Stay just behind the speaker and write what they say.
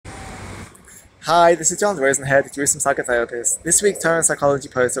Hi, this is John Rosenhead, Torah and Psychotherapy. This week's Torah and Psychology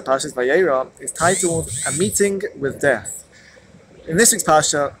post of Parshas Vayeira is titled A Meeting with Death. In this week's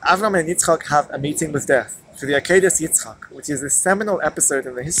Parsha, Avram and Yitzchak have a meeting with death through the Akedas Yitzchak, which is a seminal episode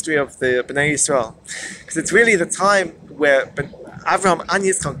in the history of the Bnei Yisrael. Because it's really the time where Avram and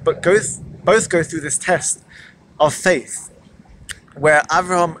Yitzchak both go through this test of faith, where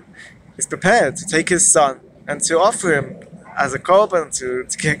Avram is prepared to take his son and to offer him as a korban, to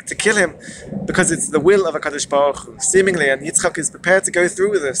kill him, because it's the will of HaKadosh Baruch Hu, seemingly, and Yitzchak is prepared to go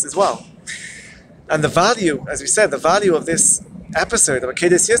through with this as well. And the value, as we said, the value of this episode of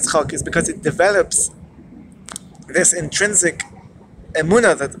Akedas Yitzchak is because it develops this intrinsic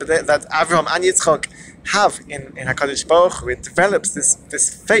emunah that Avraham and Yitzchak have in HaKadosh Baruch Hu. It develops this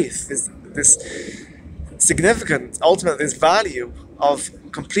faith, this significant, ultimate, this value of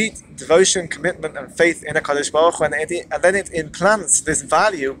complete devotion, commitment, and faith in HaKadosh Baruch Hu, and then it implants this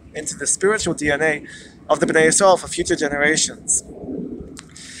value into the spiritual DNA of the Bnei Yisrael for future generations.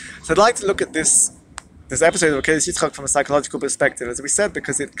 So I'd like to look at this episode of Akedas Yitzchak from a psychological perspective, as we said,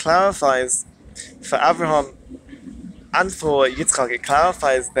 because it clarifies for Avraham and for Yitzchak, it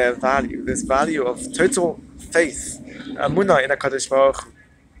clarifies their value, this value of total faith, emunah in HaKadosh Baruch Hu.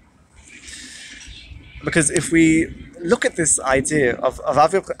 Because if we look at this idea of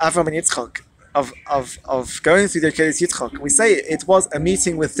Avram and Yitzchak, of going through the Akedas Yitzchak, we say it was a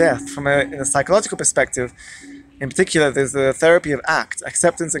meeting with death in a psychological perspective. In particular, there's the therapy of ACT,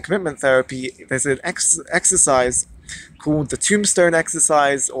 acceptance and commitment therapy. There's an exercise called the tombstone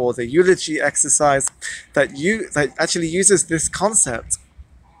exercise or the eulogy exercise that actually uses this concept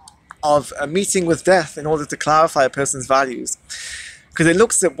of a meeting with death in order to clarify a person's values. Because it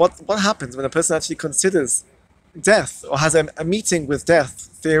looks at what happens when a person actually considers death or has a meeting with death.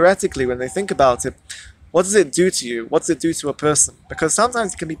 Theoretically, when they think about it, what does it do to you? What does it do to a person? Because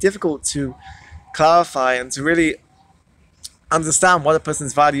sometimes it can be difficult to clarify and to really understand what a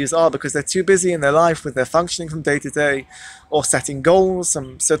person's values are, because they're too busy in their life with their functioning from day to day, or setting goals,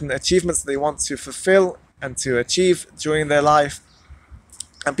 some certain achievements that they want to fulfill and to achieve during their life.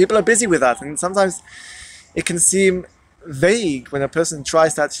 And people are busy with that, and sometimes it can seem vague when a person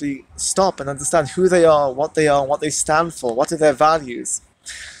tries to actually stop and understand who they are, what they stand for, what are their values.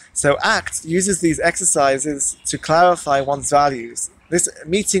 So ACT uses these exercises to clarify one's values. This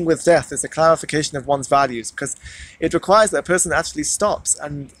meeting with death is a clarification of one's values, because it requires that a person actually stops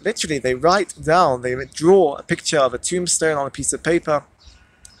and literally they write down, they draw a picture of a tombstone on a piece of paper,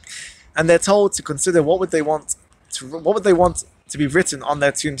 and they're told to consider what would they want to be written on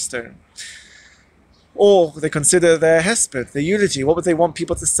their tombstone. Or they consider their hesped, their eulogy, what would they want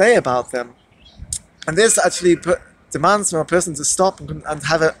people to say about them. And this actually demands from a person to stop and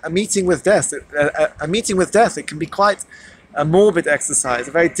have a meeting with death. A meeting with death, it can be quite a morbid exercise,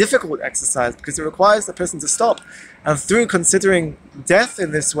 a very difficult exercise, because it requires the person to stop. And through considering death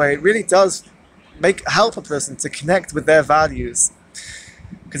in this way, it really does help a person to connect with their values.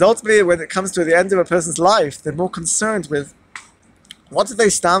 Because ultimately, when it comes to the end of a person's life, they're more concerned with what do they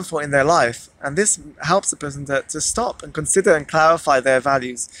stand for in their life? And this helps a person to stop and consider and clarify their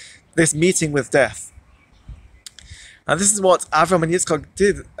values, this meeting with death. And this is what Avram and Yitzchak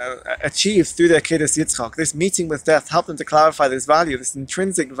did achieve through their Akedas Yitzchak. This meeting with death helped them to clarify this value, this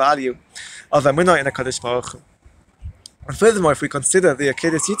intrinsic value of emunah in HaKadosh Baruch Hu. And furthermore, if we consider the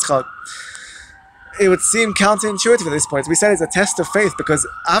Akedas Yitzchak, it would seem counterintuitive at this point. We said it's a test of faith, because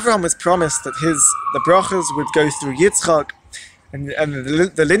Avram was promised that the brachas would go through Yitzchak, and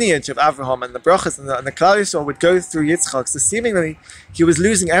the lineage of Avraham and the brachas and the Klal Yisrael would go through Yitzchak. So seemingly he was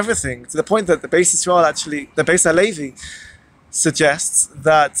losing everything, to the point that the Beis Yisrael, actually the Beis HaLevi, suggests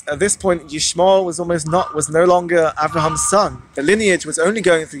that at this point Yishmael was no longer Avraham's son. The lineage was only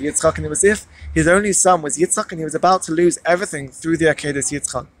going through Yitzchak, and it was as if his only son was Yitzchak, and he was about to lose everything through the Akedas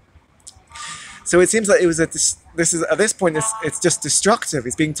Yitzchak. So it seems that it was at this point it's just destructive.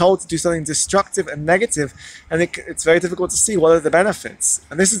 He's being told to do something destructive and negative, and it's very difficult to see what are the benefits.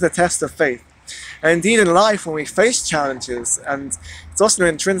 And this is the test of faith. And indeed, in life, when we face challenges, and it's also an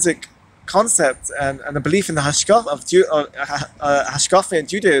intrinsic concept and a belief in the hashkafa in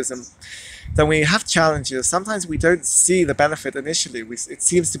Judaism, that when we have challenges, sometimes we don't see the benefit initially. It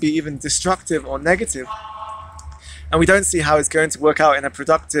seems to be even destructive or negative. And we don't see how it's going to work out in a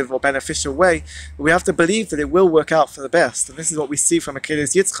productive or beneficial way, but we have to believe that it will work out for the best. And this is what we see from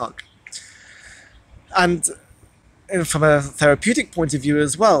Akedas Yitzchak. And from a therapeutic point of view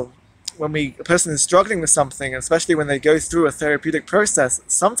as well, when a person is struggling with something, especially when they go through a therapeutic process,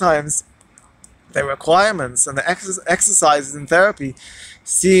 sometimes their requirements and the exercises in therapy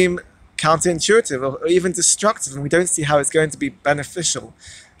seem counterintuitive or even destructive, and we don't see how it's going to be beneficial.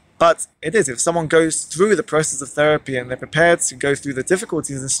 But it is, if someone goes through the process of therapy and they're prepared to go through the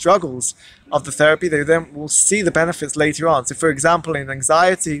difficulties and struggles of the therapy, they then will see the benefits later on. So for example, in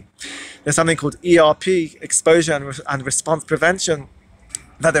anxiety, there's something called ERP, exposure and response prevention,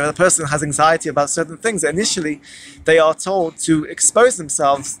 that if a person has anxiety about certain things, initially they are told to expose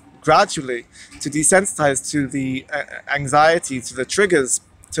themselves gradually, to desensitize to the anxiety, to the triggers,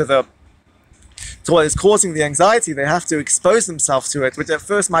 to what is causing the anxiety. They have to expose themselves to it, which at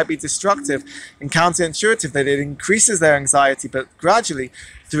first might be destructive and counterintuitive, that it increases their anxiety, but gradually,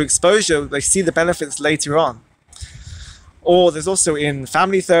 through exposure, they see the benefits later on. Or there's also in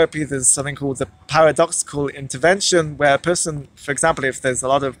family therapy, there's something called the paradoxical intervention, where a person, for example, if there's a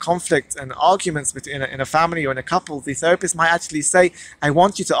lot of conflict and arguments between in a family or in a couple, the therapist might actually say, I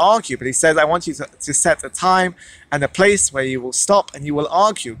want you to argue, but he says, I want you to set a time and a place where you will stop and you will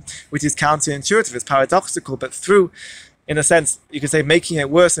argue, which is counterintuitive, it's paradoxical, but through, in a sense, you could say, making it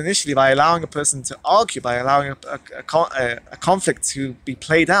worse initially by allowing a person to argue, by allowing a conflict to be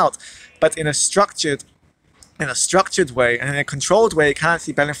played out, but in a structured way and in a controlled way, it can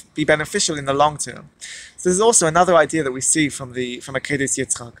actually be beneficial in the long term. So this is also another idea that we see from Akedos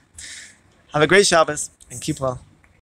Yitzchak. Have a great Shabbos and keep well.